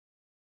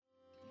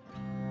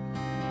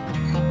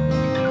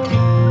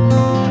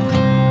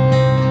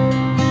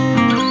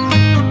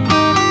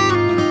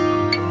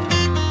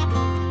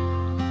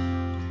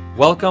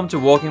Welcome to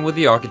Walking with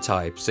the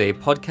Archetypes, a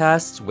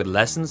podcast with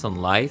lessons on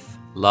life,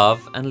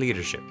 love, and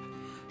leadership.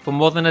 For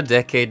more than a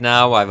decade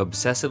now, I've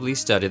obsessively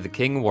studied the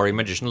King, Warrior,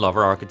 Magician,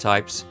 Lover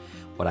archetypes,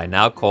 what I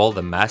now call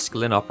the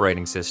masculine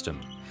operating system.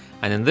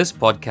 And in this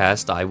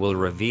podcast, I will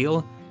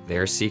reveal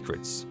their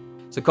secrets.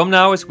 So come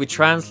now as we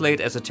translate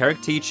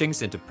esoteric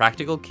teachings into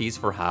practical keys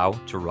for how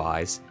to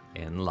rise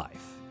in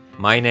life.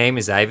 My name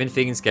is Eivind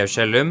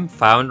Figenschou-Schellum,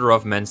 founder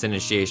of Men's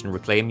Initiation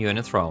Reclaim You in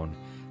a Throne,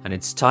 and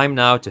it's time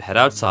now to head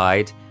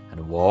outside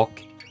and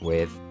walk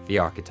with the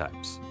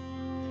archetypes.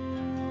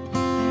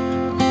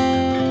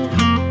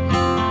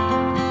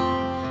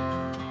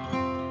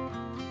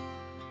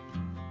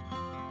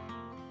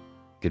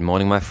 Good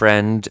morning, my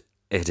friend.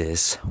 It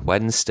is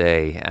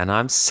Wednesday, and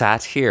I'm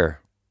sat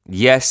here.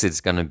 Yes, it's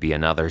going to be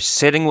another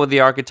sitting with the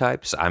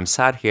archetypes. I'm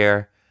sat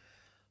here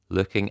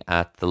looking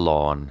at the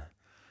lawn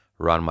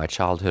around my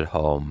childhood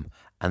home,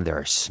 and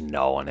there's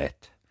snow on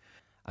it.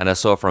 And I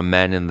saw from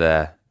men in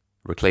the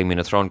Reclaiming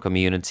a Throne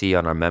community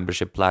on our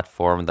membership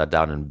platform that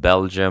down in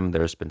Belgium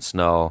there's been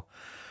snow.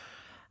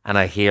 And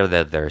I hear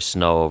that there's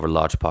snow over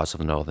large parts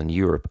of Northern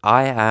Europe.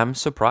 I am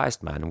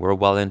surprised, man. We're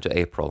well into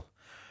April.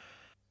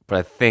 But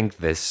I think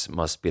this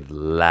must be the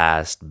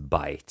last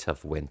bite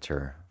of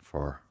winter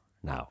for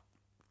now.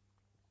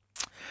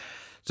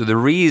 So the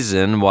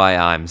reason why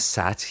I'm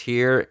sat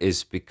here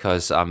is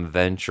because I'm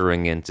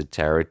venturing into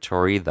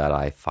territory that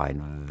I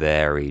find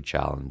very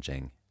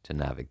challenging to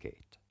navigate.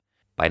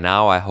 By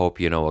now, I hope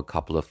you know a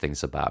couple of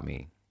things about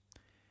me.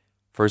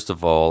 First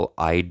of all,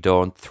 I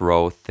don't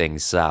throw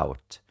things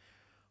out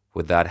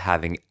without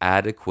having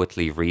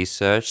adequately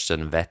researched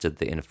and vetted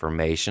the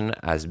information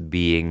as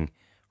being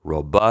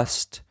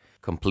robust,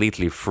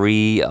 completely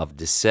free of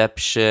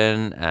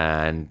deception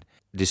and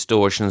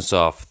distortions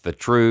of the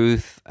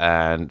truth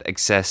and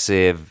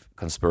excessive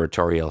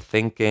conspiratorial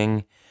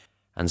thinking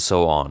and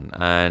so on.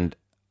 And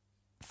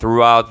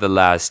throughout the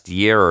last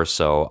year or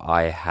so,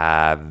 I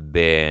have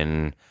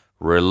been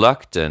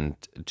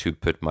reluctant to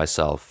put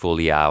myself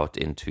fully out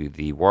into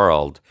the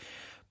world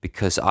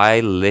because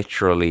I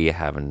literally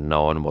haven't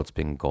known what's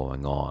been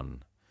going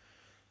on.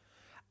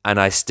 And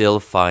I still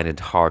find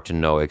it hard to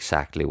know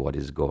exactly what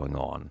is going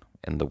on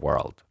in the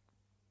world.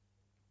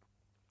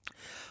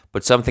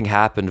 But something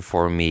happened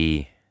for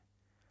me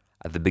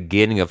at the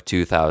beginning of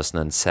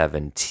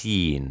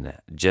 2017,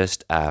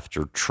 just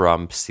after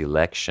Trump's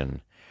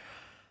election,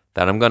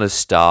 that I'm going to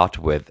start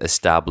with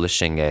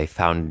establishing a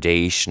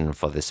foundation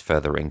for this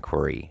further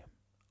inquiry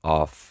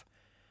of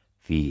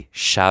the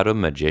shadow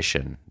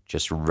magician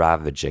just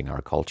ravaging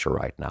our culture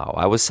right now.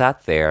 I was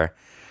sat there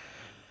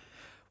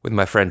with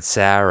my friend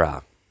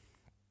Sarah,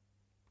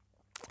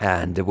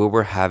 and we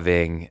were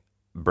having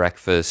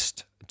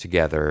breakfast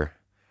together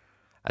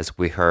as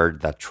we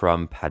heard that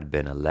Trump had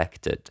been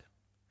elected.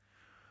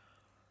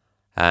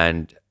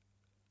 And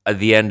at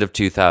the end of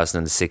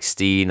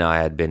 2016,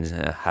 I'd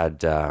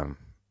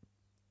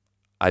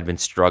been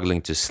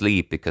struggling to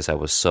sleep because I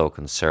was so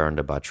concerned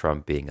about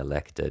Trump being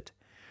elected.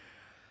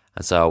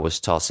 And so I was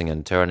tossing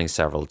and turning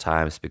several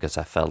times because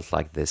I felt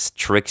like this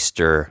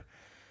trickster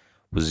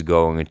was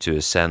going to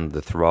ascend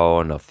the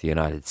throne of the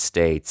United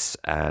States.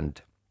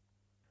 And,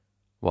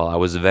 well, I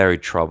was very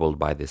troubled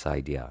by this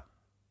idea,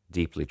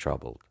 deeply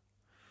troubled.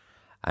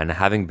 And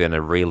having been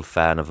a real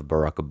fan of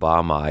Barack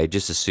Obama, I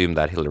just assumed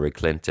that Hillary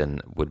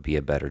Clinton would be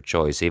a better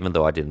choice, even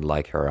though I didn't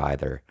like her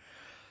either.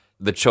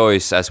 The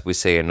choice, as we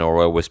say in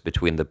Norway, was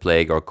between the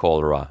plague or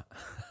cholera.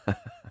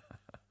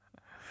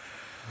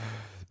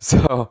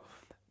 So,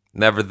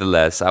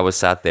 nevertheless, I was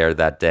sat there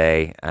that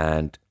day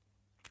and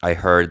I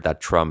heard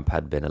that Trump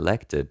had been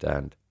elected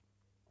and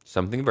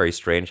something very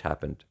strange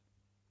happened.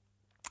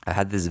 I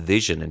had this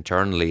vision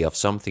internally of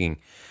something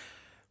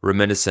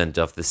reminiscent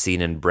of the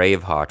scene in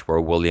Braveheart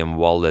where William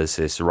Wallace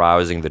is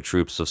rousing the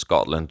troops of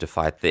Scotland to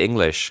fight the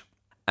English.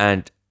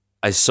 And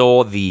I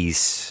saw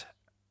these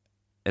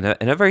in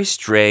a very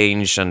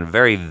strange and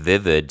very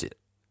vivid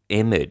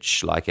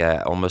image, like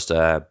almost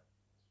a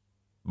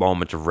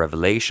moment of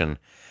revelation,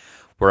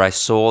 where I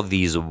saw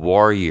these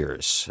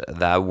warriors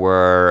that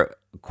were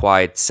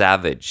quite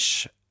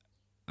savage,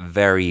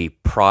 very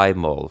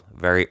primal,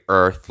 very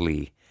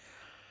earthly.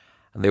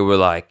 And they were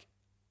like,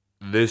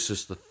 "This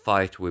is the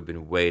fight we've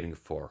been waiting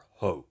for.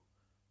 Ho,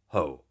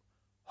 ho,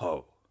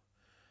 ho."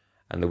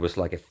 And there was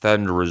like a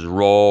thunderous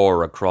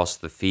roar across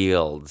the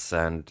fields.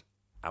 And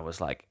I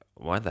was like,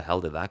 where the hell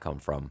did that come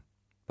from?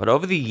 But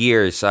over the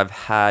years, I've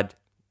had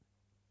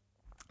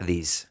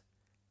these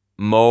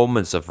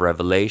moments of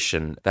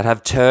revelation that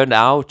have turned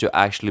out to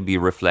actually be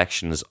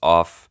reflections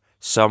of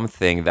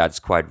something that's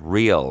quite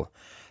real.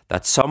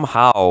 That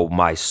somehow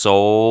my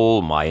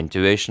soul, my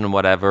intuition,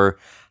 whatever,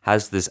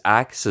 has this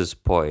access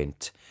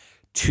point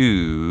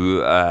to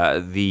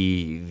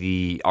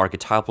the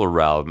archetypal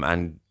realm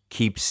and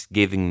keeps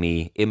giving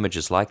me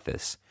images like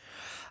this.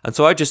 And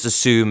so I just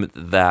assumed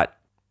that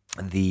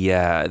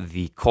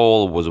the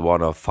call was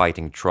one of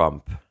fighting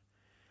Trump.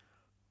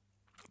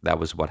 That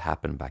was what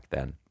happened back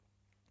then.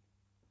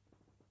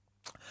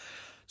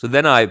 So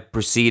then I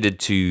proceeded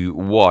to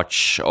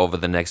watch over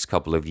the next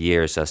couple of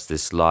years as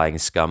this lying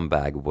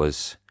scumbag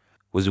was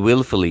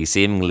willfully,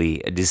 seemingly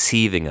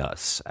deceiving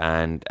us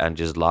and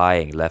just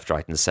lying left,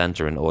 right, and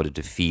center in order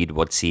to feed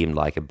what seemed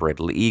like a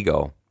brittle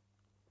ego.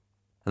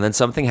 And then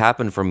something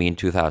happened for me in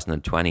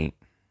 2020.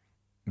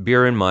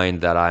 Bear in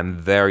mind that I'm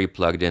very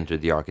plugged into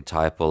the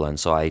archetypal, and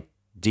so I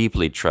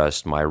deeply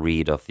trust my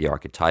read of the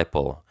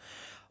archetypal.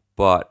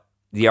 But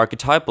the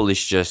archetypal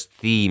is just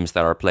themes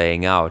that are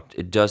playing out.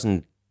 It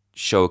doesn't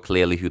show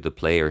clearly who the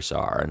players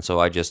are. And so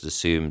I just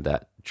assumed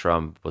that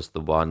Trump was the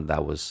one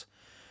that was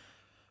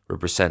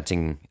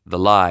representing the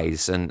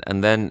lies. And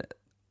then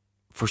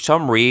for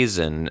some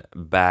reason,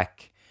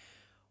 back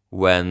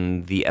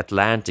when the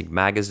Atlantic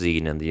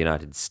magazine in the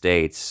United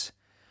States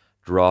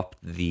dropped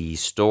the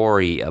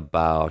story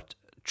about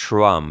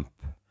Trump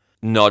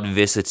not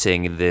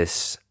visiting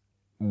this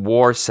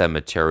war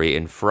cemetery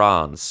in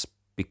France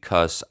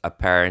because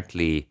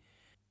apparently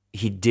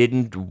he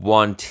didn't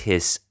want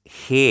his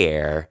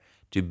hair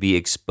to be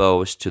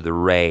exposed to the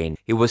rain.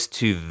 He was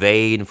too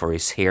vain for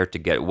his hair to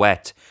get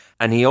wet.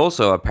 And he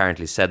also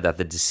apparently said that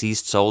the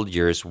deceased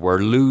soldiers were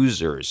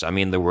losers. I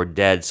mean, they were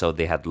dead, so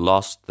they had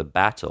lost the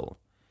battle.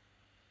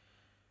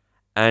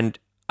 And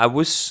I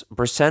was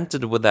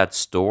presented with that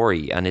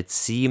story, and it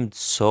seemed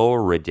so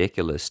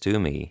ridiculous to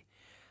me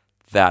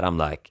that I'm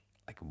like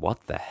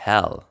what the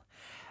hell?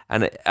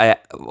 And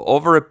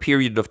over a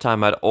period of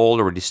time, I'd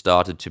already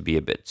started to be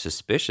a bit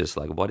suspicious.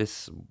 Like, what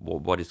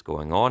is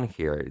going on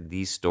here?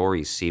 These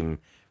stories seem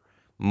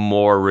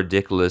more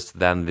ridiculous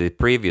than the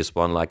previous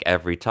one, like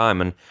every time.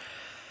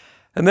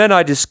 And then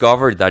I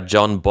discovered that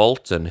John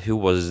Bolton, who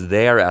was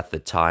there at the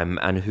time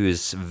and who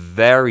is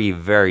very,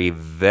 very,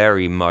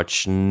 very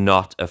much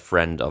not a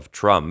friend of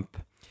Trump,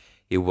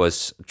 he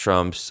was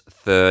Trump's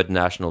third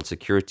national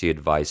security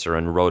advisor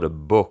and wrote a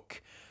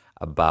book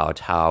about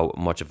how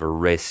much of a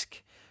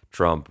risk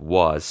Trump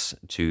was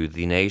to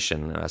the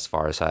nation, as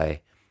far as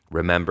I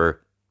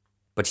remember.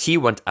 But he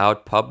went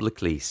out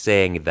publicly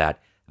saying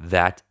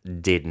that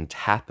didn't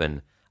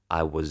happen.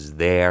 I was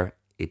there.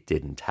 It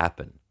didn't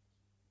happen.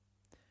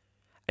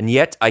 And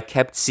yet I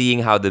kept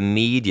seeing how the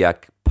media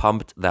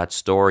pumped that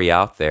story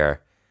out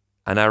there.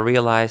 And I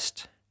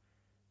realized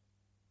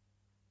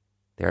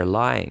they're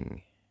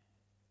lying.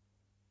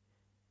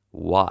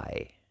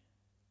 Why?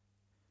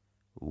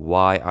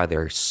 Why are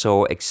they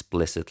so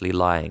explicitly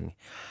lying?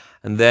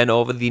 And then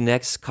over the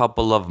next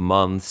couple of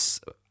months,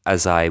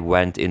 as I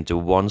went into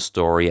one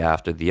story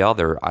after the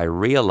other, I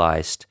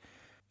realized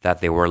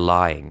that they were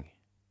lying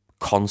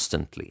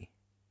constantly.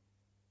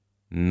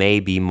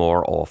 Maybe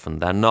more often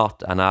than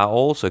not. And I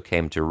also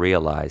came to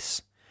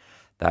realize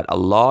that a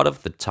lot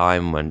of the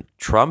time when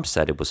Trump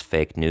said it was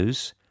fake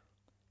news,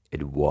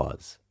 it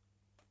was.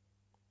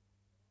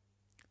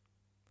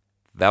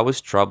 That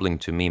was troubling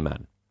to me,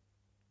 man.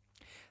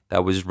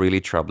 That was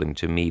really troubling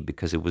to me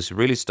because it was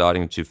really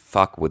starting to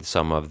fuck with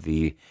some of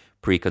the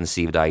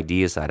preconceived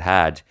ideas I'd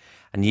had.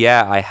 And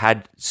yeah, I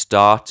had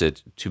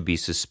started to be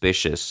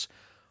suspicious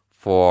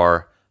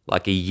for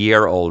like a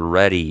year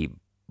already.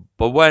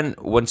 But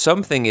when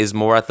something is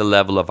more at the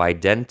level of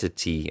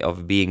identity,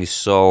 of being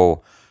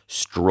so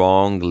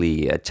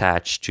strongly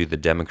attached to the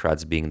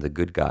Democrats being the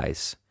good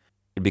guys,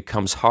 it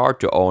becomes hard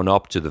to own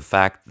up to the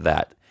fact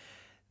that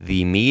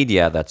the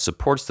media that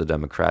supports the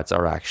Democrats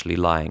are actually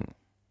lying.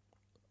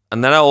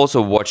 And then I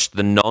also watched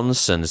the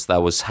nonsense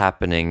that was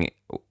happening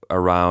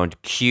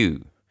around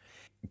Q.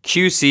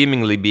 Q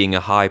seemingly being a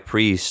high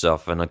priest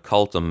of an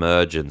occult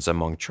emergence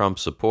among Trump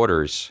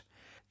supporters.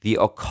 The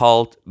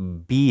occult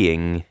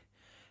being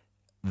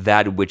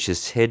that which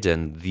is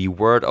hidden. The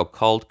word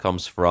occult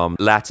comes from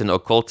Latin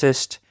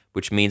occultist,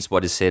 which means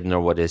what is hidden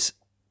or what is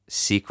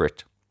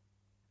secret.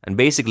 And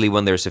basically,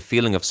 when there's a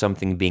feeling of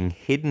something being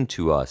hidden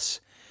to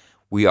us,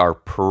 we are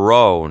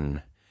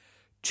prone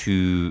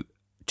to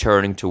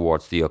turning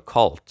towards the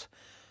occult,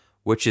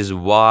 which is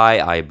why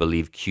I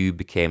believe Q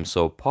became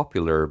so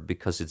popular,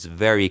 because it's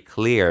very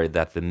clear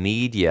that the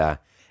media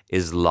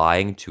is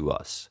lying to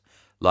us,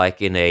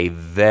 like in a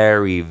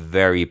very,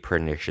 very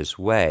pernicious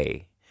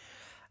way.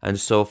 And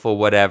so for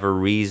whatever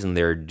reason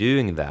they're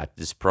doing that,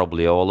 it's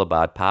probably all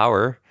about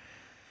power.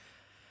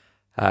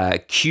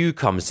 Q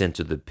comes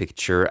into the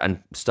picture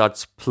and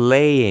starts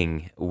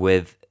playing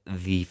with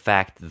the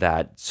fact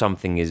that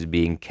something is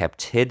being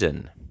kept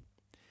hidden.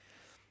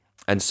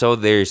 And so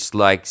there's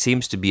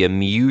seems to be a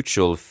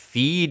mutual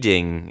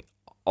feeding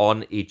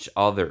on each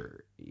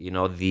other. You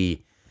know,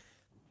 the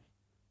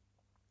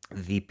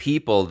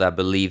people that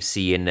believe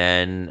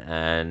CNN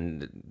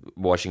and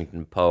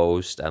Washington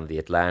Post and The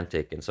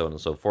Atlantic and so on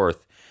and so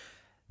forth,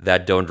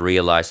 that don't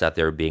realize that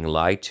they're being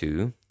lied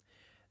to,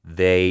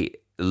 they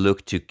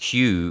look to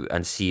Q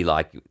and see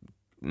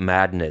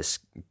madness,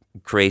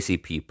 crazy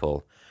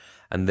people.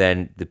 And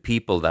then the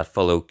people that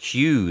follow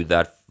Q,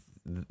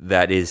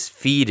 that is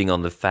feeding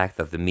on the fact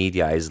that the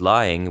media is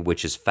lying,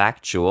 which is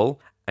factual,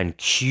 and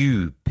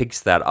Q picks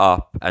that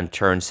up and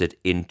turns it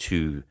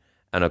into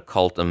an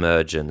occult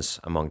emergence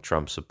among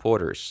Trump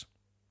supporters.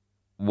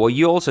 what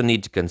you also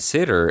need to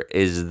consider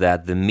is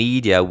that the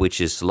media which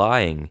is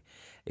lying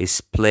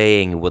is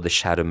playing with the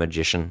shadow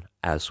magician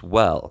as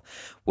well.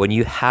 When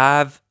you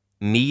have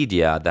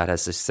media that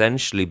has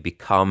essentially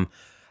become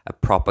a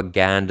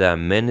propaganda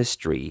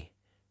ministry.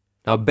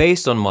 Now,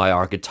 based on my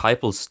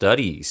archetypal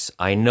studies,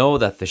 I know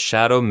that the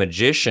shadow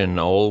magician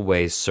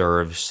always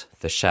serves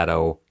the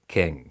shadow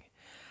king.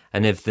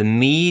 And if the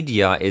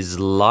media is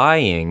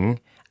lying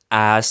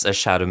as a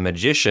shadow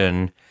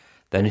magician,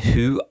 then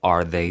who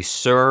are they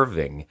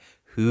serving?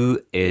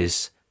 Who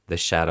is the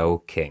shadow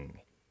king?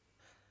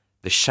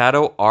 The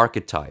shadow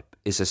archetype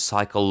is a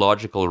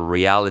psychological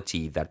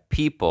reality that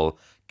people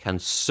can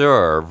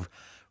serve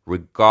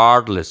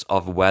regardless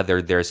of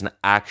whether there's an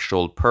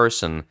actual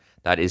person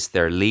that is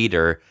their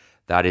leader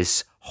that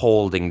is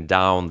holding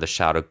down the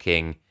shadow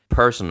king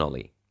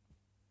personally.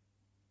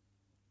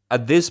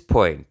 At this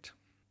point,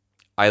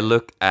 I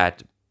look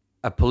at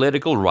a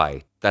political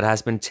right that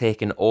has been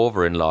taken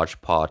over in large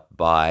part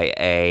by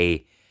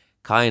a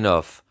kind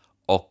of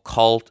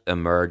occult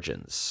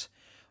emergence,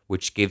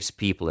 which gives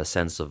people a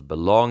sense of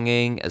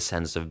belonging, a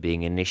sense of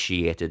being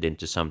initiated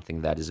into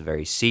something that is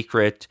very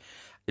secret.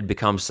 It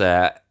becomes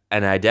an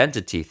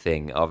identity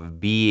thing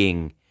of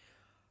being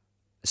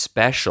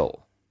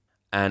special.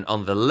 And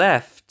on the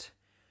left,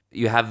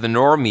 you have the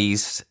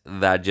normies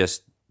that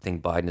just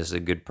think Biden is a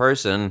good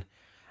person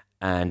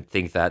and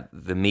think that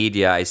the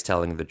media is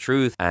telling the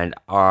truth and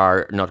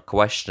are not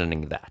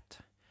questioning that.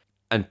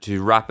 And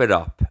to wrap it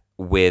up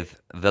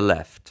with the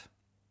left,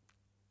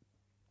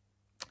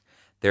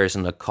 there's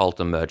an occult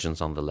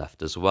emergence on the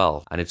left as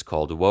well, and it's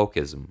called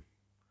wokeism.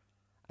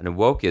 And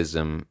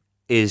wokeism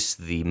is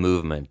the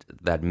movement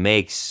that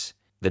makes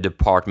the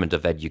Department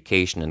of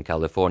Education in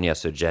California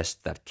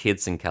suggest that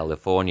kids in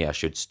California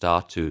should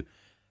start to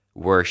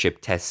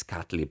worship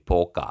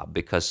Tezcatlipoca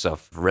because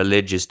of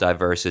religious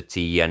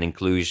diversity and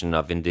inclusion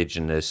of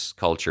indigenous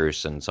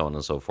cultures and so on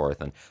and so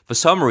forth. And for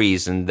some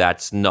reason,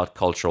 that's not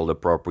cultural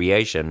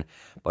appropriation,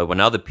 but when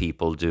other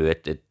people do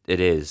it, it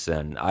is.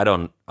 And I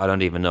don't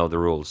even know the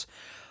rules.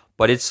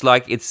 But it's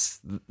like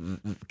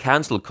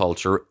cancel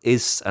culture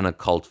is an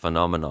occult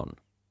phenomenon.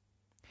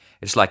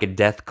 It's like a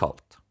death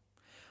cult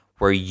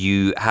where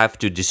you have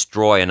to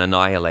destroy and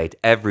annihilate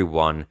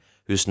everyone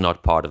who's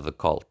not part of the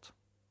cult.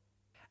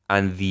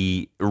 And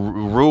the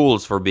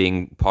rules for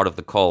being part of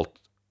the cult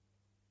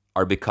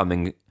are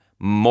becoming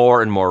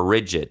more and more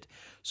rigid,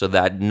 so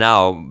that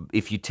now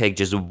if you take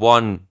just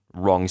one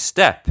wrong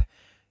step,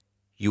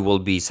 you will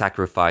be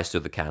sacrificed to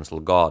the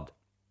cancel god,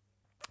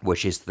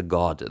 which is the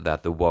god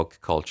that the woke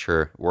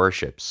culture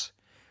worships.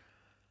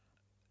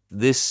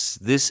 This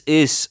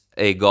is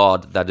a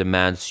god that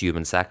demands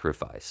human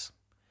sacrifice,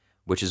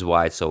 which is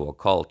why it's so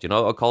occult. You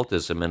know,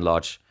 occultism in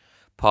large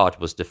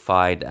part was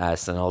defined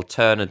as an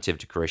alternative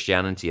to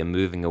Christianity and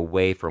moving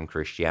away from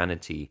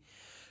Christianity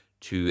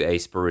to a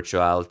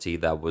spirituality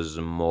that was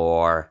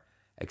more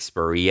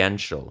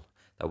experiential,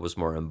 that was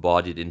more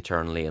embodied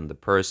internally in the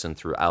person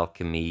through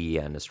alchemy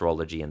and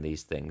astrology and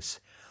these things.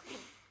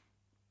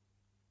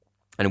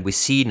 And we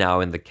see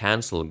now in the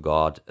cancel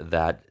god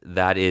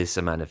that is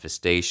a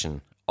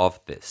manifestation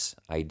of this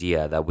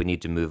idea that we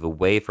need to move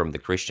away from the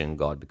Christian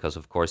god because,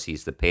 of course,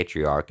 he's the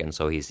patriarch and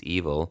so he's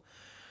evil.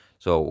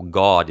 So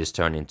God is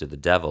turned into the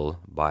devil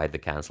by the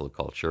cancel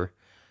culture.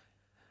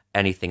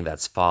 Anything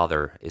that's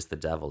father is the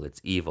devil, it's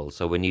evil.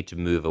 So we need to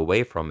move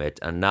away from it.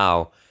 And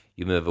now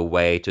you move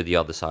away to the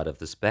other side of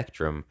the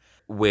spectrum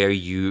where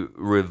you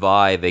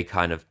revive a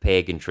kind of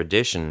pagan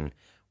tradition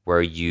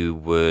where you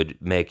would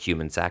make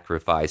human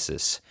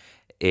sacrifices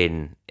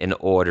in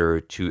order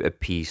to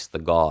appease the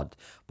god.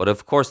 But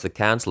of course the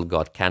cancel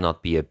god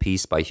cannot be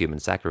appeased by human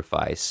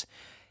sacrifice.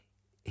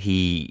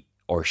 He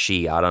or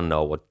she, I don't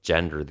know what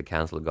gender the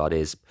cancel god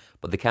is,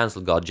 but the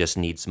cancel god just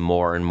needs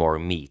more and more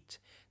meat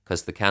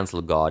because the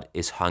cancel god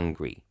is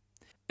hungry.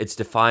 It's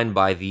defined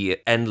by the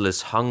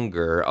endless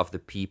hunger of the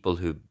people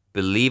who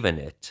believe in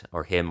it,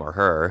 or him or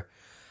her,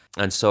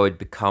 and so it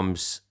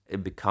becomes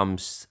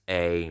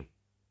a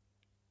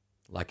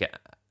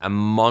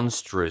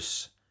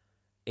monstrous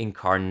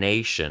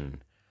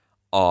incarnation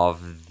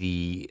of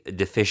the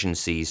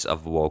deficiencies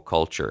of woke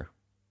culture.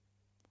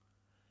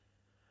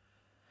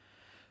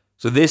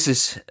 So this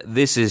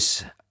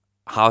is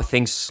how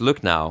things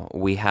look now.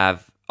 We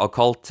have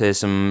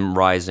occultism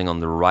rising on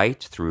the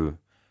right through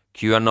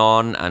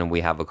QAnon, and we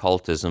have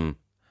occultism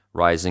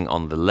rising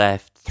on the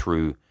left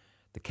through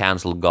the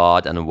cancel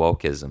god and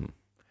wokeism.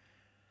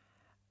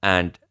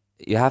 And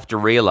you have to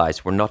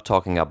realize we're not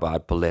talking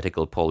about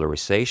political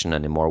polarization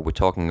anymore. We're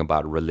talking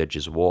about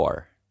religious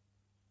war.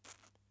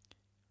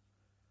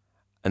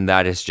 And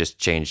that has just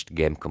changed the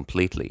game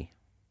completely.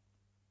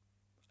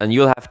 And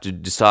you'll have to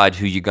decide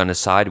who you're going to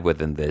side with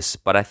in this.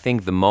 But I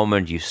think the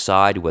moment you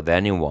side with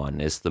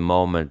anyone is the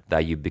moment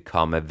that you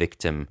become a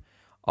victim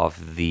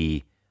of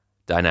the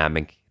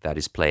dynamic that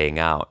is playing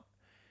out.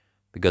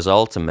 Because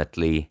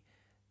ultimately,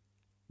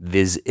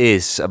 this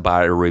is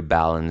about a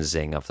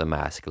rebalancing of the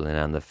masculine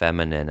and the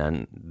feminine.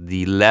 And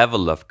the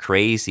level of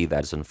crazy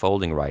that's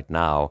unfolding right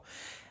now,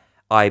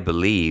 I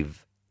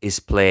believe, is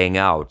playing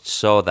out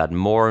so that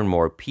more and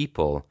more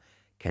people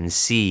can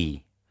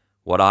see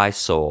what I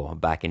saw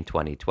back in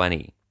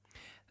 2020.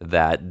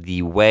 That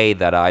the way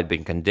that I'd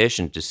been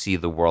conditioned to see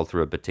the world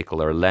through a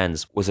particular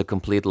lens was a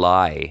complete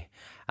lie.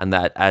 And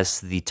that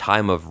as the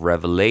time of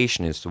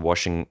revelation is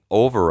washing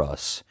over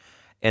us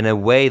in a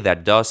way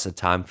that does at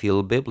times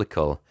feel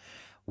biblical,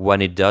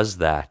 when it does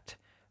that,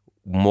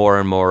 more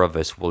and more of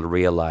us will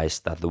realize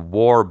that the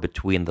war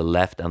between the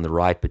left and the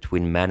right,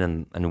 between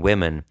men and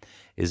women,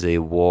 is a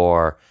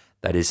war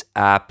that is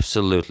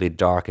absolutely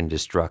dark and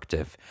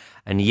destructive.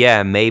 And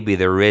yeah, maybe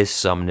there is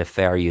some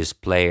nefarious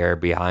player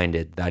behind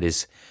it that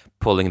is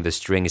pulling the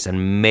strings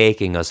and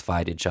making us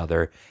fight each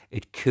other.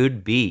 It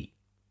could be.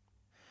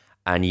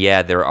 And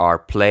yeah, there are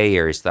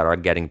players that are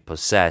getting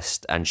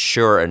possessed, and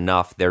sure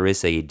enough, there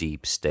is a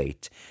deep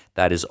state.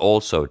 That is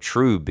also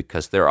true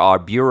because there are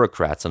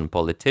bureaucrats and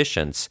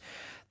politicians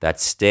that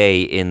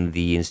stay in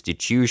the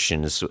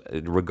institutions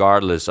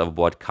regardless of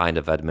what kind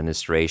of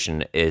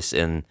administration is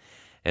in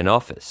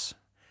office.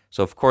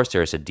 So of course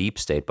there is a deep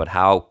state, but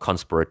how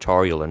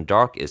conspiratorial and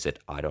dark is it?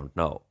 I don't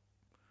know.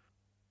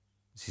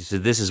 So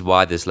this is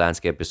why this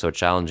landscape is so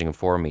challenging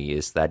for me,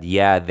 is that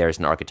yeah, there's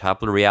an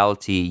archetypal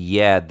reality,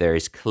 yeah,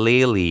 there's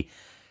clearly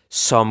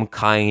some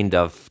kind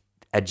of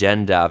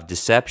agenda of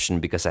deception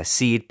because I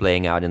see it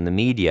playing out in the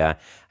media,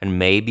 and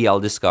maybe I'll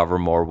discover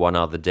more one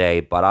other day,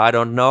 but I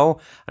don't know.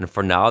 And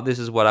for now, this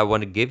is what I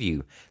want to give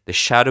you. The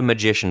shadow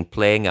magician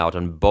playing out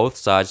on both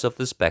sides of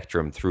the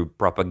spectrum, through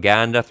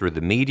propaganda, through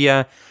the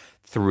media,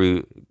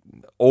 through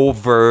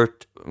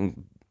overt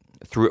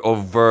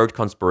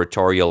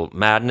conspiratorial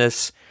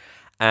madness.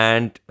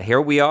 And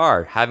here we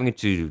are, having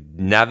to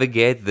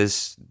navigate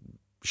this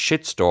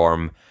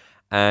shitstorm.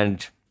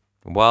 And,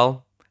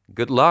 well,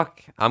 good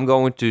luck. I'm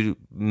going to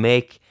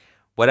make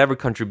whatever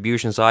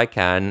contributions I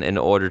can in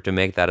order to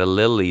make that a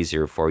little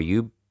easier for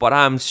you. But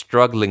I'm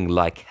struggling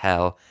like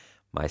hell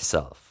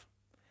myself.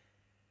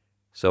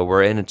 So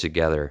we're in it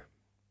together.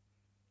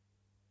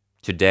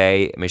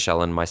 Today,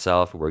 Michelle and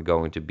myself, we're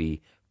going to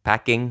be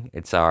packing.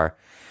 It's our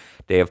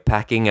day of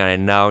packing, and I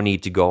now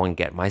need to go and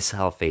get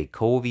myself a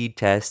COVID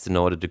test in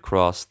order to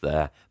cross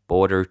the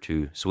border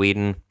to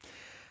Sweden.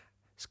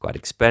 It's quite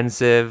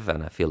expensive,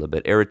 and I feel a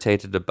bit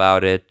irritated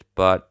about it,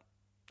 but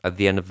at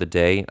the end of the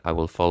day, I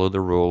will follow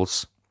the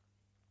rules.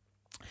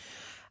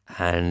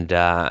 And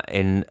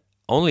in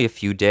only a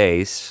few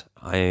days,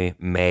 I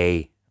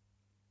may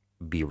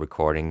be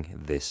recording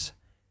this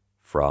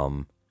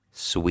from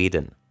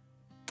Sweden.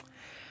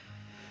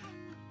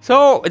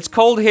 So, it's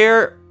cold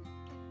here.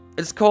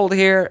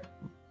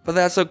 But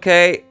that's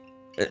okay.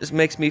 It just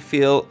makes me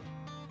feel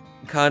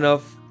kind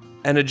of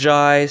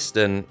energized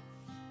and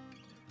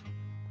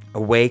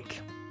awake.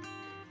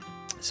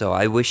 So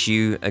I wish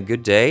you a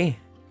good day.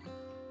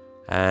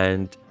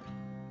 And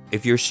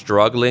if you're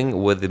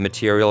struggling with the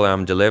material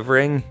I'm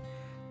delivering,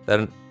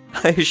 then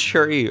I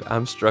assure you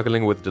I'm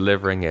struggling with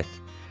delivering it.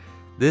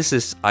 This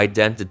is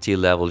identity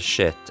level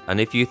shit.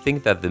 And if you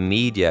think that the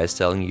media is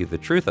telling you the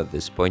truth at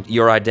this point,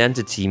 your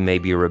identity may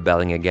be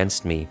rebelling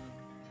against me.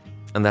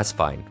 And that's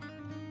fine.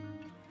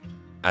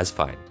 That's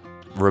fine.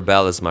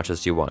 Rebel as much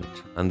as you want,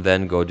 and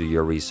then go do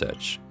your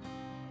research,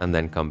 and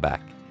then come back,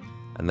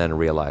 and then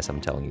realize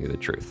I'm telling you the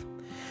truth.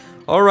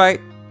 All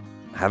right.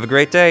 Have a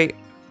great day.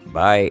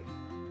 Bye.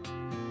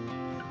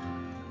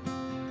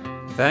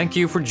 Thank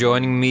you for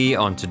joining me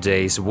on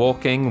today's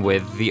Walking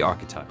with the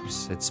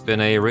Archetypes. It's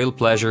been a real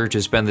pleasure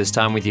to spend this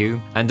time with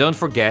you. And don't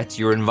forget,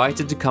 you're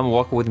invited to come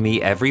walk with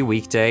me every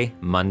weekday,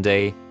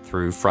 Monday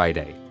through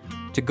Friday.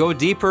 To go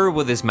deeper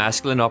with this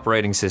masculine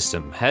operating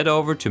system, head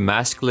over to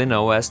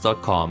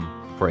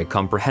masculineos.com for a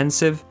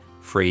comprehensive,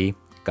 free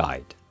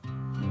guide.